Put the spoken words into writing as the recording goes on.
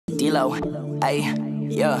D-Lo, ayy,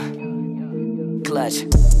 yeah, clutch.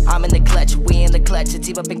 I'm in the clutch, we in the clutch,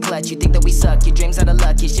 it's up in clutch. You think that we suck, your dreams are the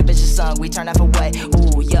luck, your ship is just sung, we turn off away.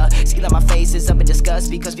 Ooh, yeah, see that my face is up in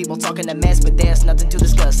disgust because people talking a mess, but there's nothing to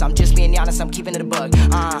discuss. I'm just being honest, I'm keeping it a bug.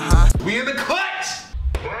 We in the clutch!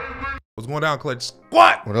 What's going down, Clutch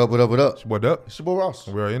Squad? What up, what up, what up? What up? It's your boy Ross.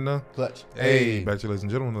 We are in the Clutch. Hey, back to you, ladies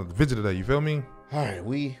and gentlemen, the video today, you feel me? Alright,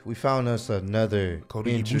 we found us another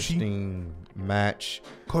Kota interesting match.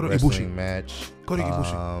 Kota wrestling Ibushi. match. Kota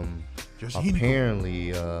Ibushi.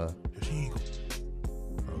 Apparently, Oh,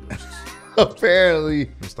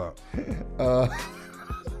 apparently, stop.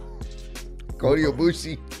 Kota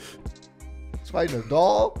Ibushi is fighting a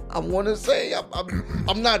doll. I want to say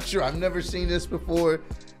I'm not sure. I've never seen this before.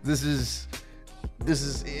 This is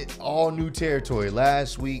it, all new territory.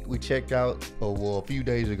 Last week we checked out, well, a few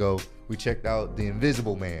days ago we checked out the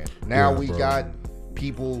Invisible Man. Now we got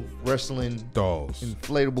people wrestling dolls,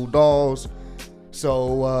 inflatable dolls.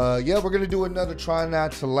 So yeah, we're gonna do another try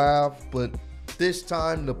not to laugh, but this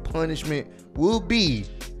time the punishment will be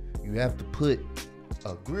you have to put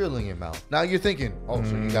a grill in your mouth. Now you're thinking, oh,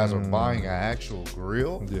 so you guys are buying an actual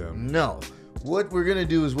grill? Yeah. No. What we're gonna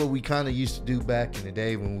do is what we kind of used to do back in the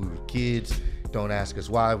day when we were kids. Don't ask us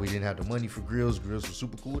why. We didn't have the money for grills. Grills were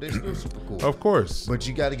super cool. They're still super cool. Of course. But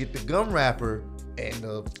you got to get the gum wrapper and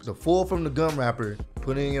the foil from the gum wrapper,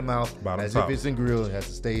 put it in your mouth as if it's in grill. It has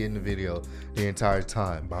to stay in the video the entire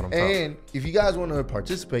time. And if you guys want to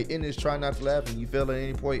participate in this Try Not to Laugh and you fail at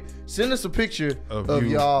any point, send us a picture of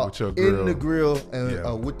y'all in the grill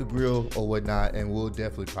and with the grill or whatnot, and we'll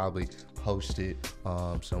definitely probably post it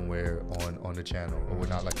somewhere on the channel or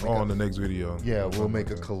whatnot, like on the next video. Yeah, we'll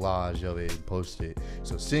make a collage of it and post it.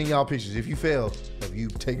 So send y'all pictures. If you fail of you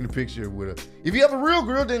taking a picture with if you have a real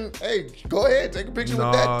grill, then hey, go ahead, take a picture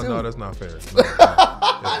with that too. No, that's not fair. No,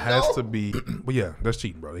 it has to be. But yeah, that's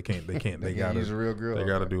cheating, bro. They can't. They gotta use a real grill. They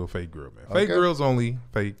gotta do a fake grill, man. Fake grills only.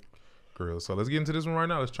 Fake grills. So let's get into this one right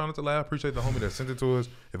now. Let's try not to laugh. Appreciate the homie that sent it to us.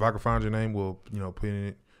 If I can find your name, we'll put in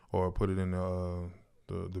it or put it in the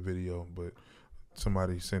video, but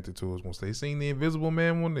somebody sent it to us once they seen the Invisible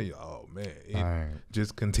Man one day. Oh man, it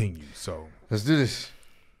just continues. So let's do this.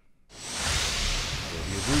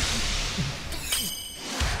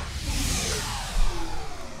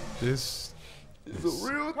 This is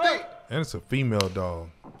a real thing, and it's a female dog.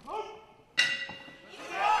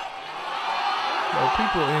 Yo,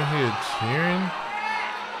 people in here cheering.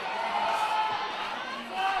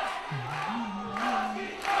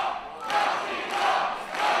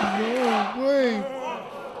 No way.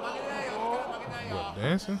 What,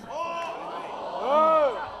 dancing?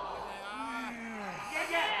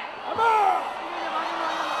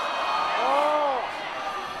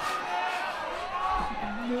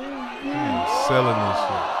 He's selling this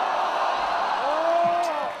shit.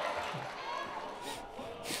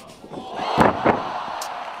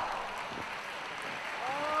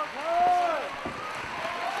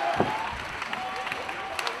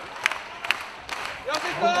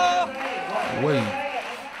 Wait.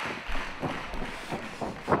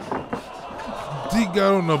 He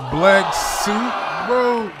got on the black suit,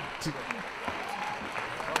 bro.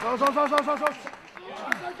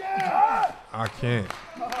 I can't.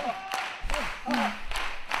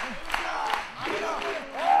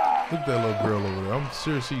 Look at that little girl over there. I'm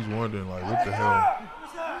sure she's wondering, like, what the hell?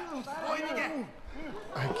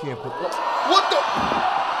 I can't put. What the?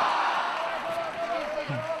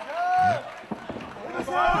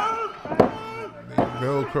 They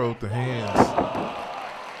Velcro with the hands.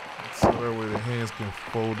 So that way the hands can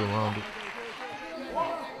fold around it.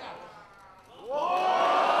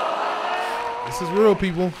 This is real,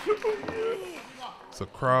 people. It's a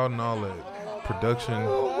crowd and all that production.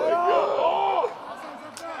 Oh my God.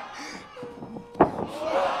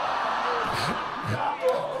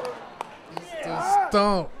 It's the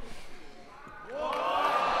stomp.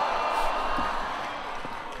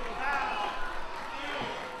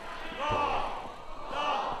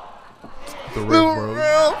 The rip,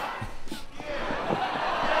 bro.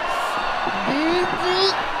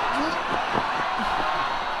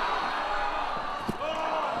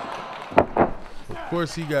 Of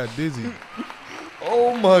course he got dizzy.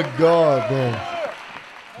 Oh my God, bro.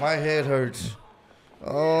 My head hurts.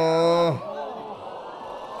 Oh.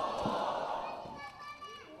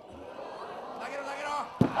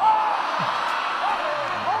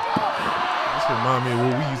 This reminds me of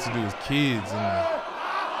what we used to do as kids.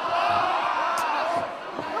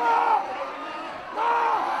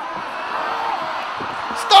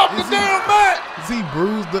 Stop the damn match! Is he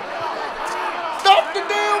bruised up? Stop the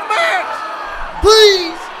damn match!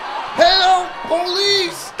 Please! Hello,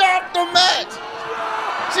 police! Stop the match!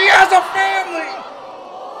 She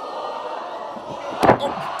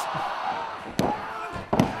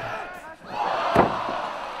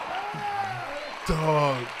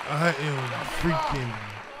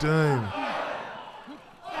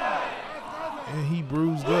And he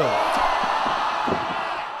bruised up.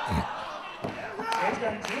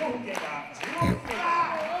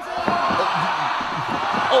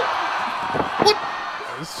 Oh, what?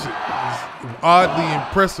 This shit is oddly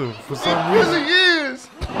impressive for some reason. It really is.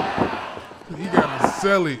 He got to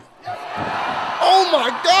sell it. Oh my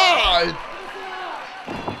God!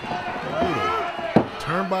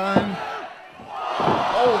 Turbine.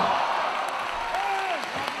 Oh.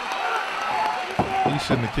 He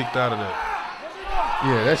shouldn't have kicked out of that.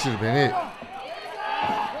 Yeah, that should have been it.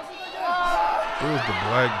 It was the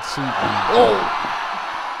black suit. Oh.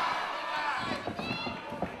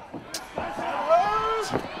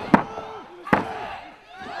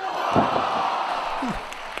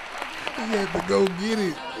 He had to go get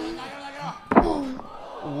it.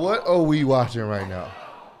 What are we watching right now?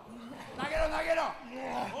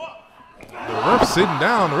 The ref's sitting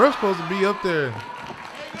down. The ref's supposed to be up there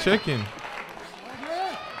checking.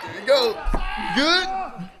 There you go. Good?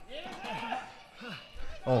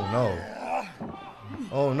 Oh no.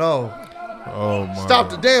 Oh no. Oh my. Stop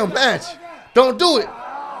the damn match. Don't do it.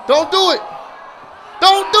 Don't do it.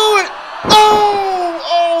 Don't do it. Oh!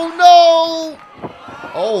 Oh no.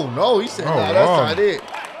 Oh no. He said, nah, that's not it.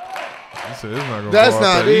 He said it's not gonna That's go off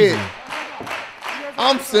not that it. easy.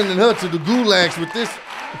 I'm sending her to the gulags with this.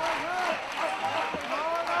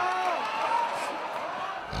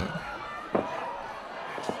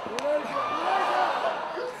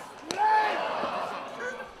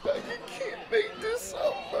 You can't make this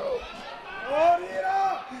up, bro.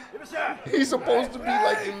 He's supposed to be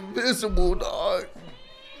like invisible, dog.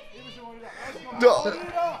 Dog.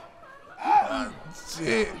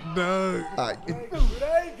 Shit, dog.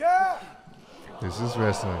 This is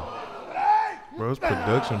wrestling. Bro, it's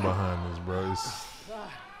production behind this, bro. It's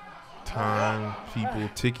time, people,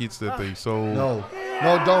 tickets that they sold. No,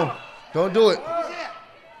 don't do it.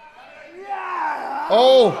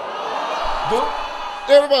 Oh, don't,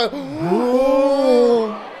 everybody.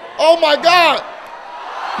 Oh my God.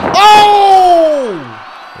 Oh,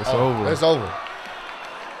 It's over. it's over.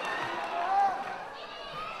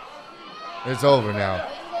 It's over now.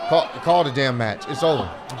 Call the damn match. It's over.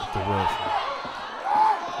 The ref.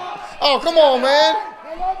 Oh, come on, man.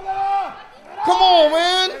 Come on,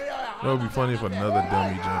 man. That would be funny if another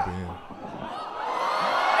dummy jump in.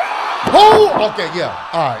 Oh, okay, yeah.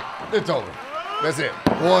 All right, it's over. That's it.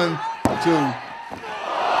 1, 2.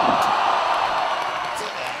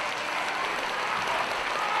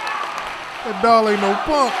 That doll ain't no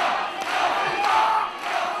punk.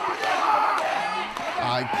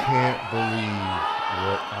 I can't believe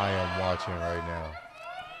what I am watching right now.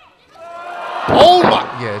 Oh my!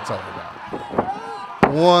 Yeah, it's over now.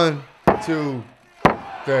 1, 2.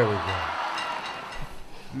 There we go.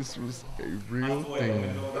 This was a real thing.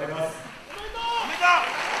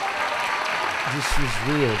 This was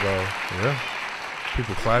real, bro. Yeah.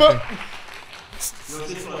 People clapping.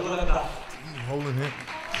 Holding him.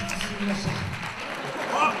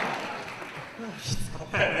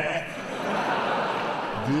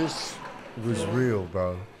 This was real,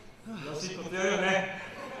 bro.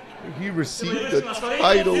 He received the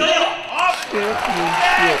title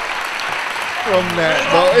championship from that,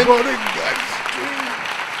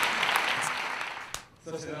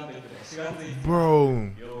 bro.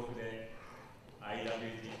 Bro.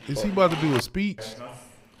 Is he about to do a speech?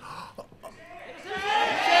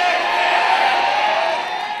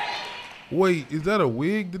 Wait, is that a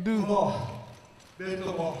wig to do?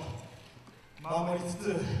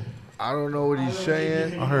 I don't know what he's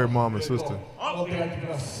saying. I heard mom and sister.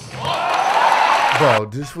 Bro,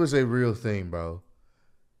 this was a real thing, bro.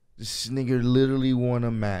 This nigga literally won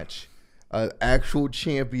a match. An actual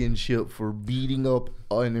championship for beating up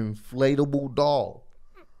an inflatable doll.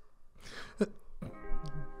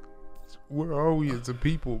 Where are we as a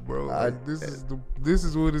people, bro? Like, this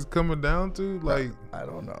is what it's coming down to. Like, I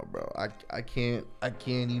don't know, bro. I can't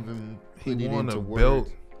even he put it won into a words. belt.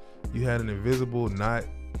 You had an invisible,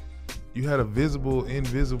 you had a visible,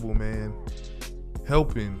 invisible man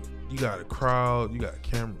helping. You got a crowd. You got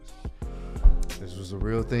cameras. This was a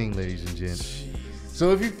real thing, ladies and gents.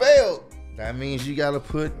 So if you failed, that means you gotta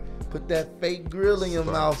put that fake grill in your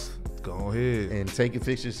mouth. Go ahead And take a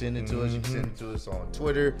picture, send it to us. You can send it to us on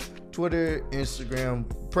Twitter, Instagram,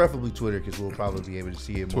 preferably Twitter, because we'll probably be able to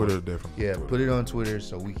see it more. Twitter, definitely. Yeah, Twitter. put it on Twitter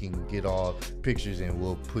so we can get all pictures and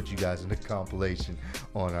we'll put you guys in the compilation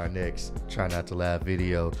on our next Try Not to Laugh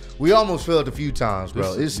video. We almost failed a few times,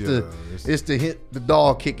 bro. It's the hit the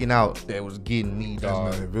dog kicking out that was getting me,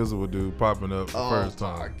 dog. And the invisible dude popping up the first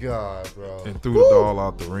Oh my time God, bro. and threw the doll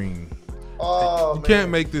out the ring. Oh, you can't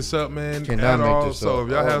make this up, man. Cannot make this so up.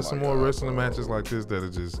 if y'all have some more wrestling matches like this that are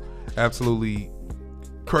just absolutely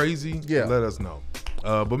crazy, let us know.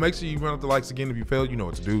 But make sure you run up the likes again. If you failed, you know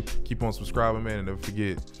what to do. Keep on subscribing, man, and never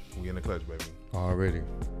forget, we in the clutch, baby. Already.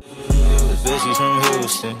 Bitches from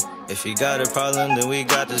Houston. If you got a problem, then we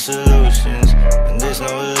got the solutions. And there's no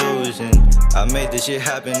illusion. I made this shit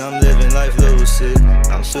happen, I'm living life lucid.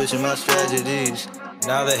 I'm switching my strategies.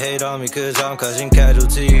 Now they hate on me cause I'm causing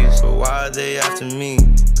casualties. But why are they after me?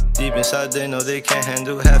 Deep inside they know they can't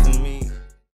handle half of me.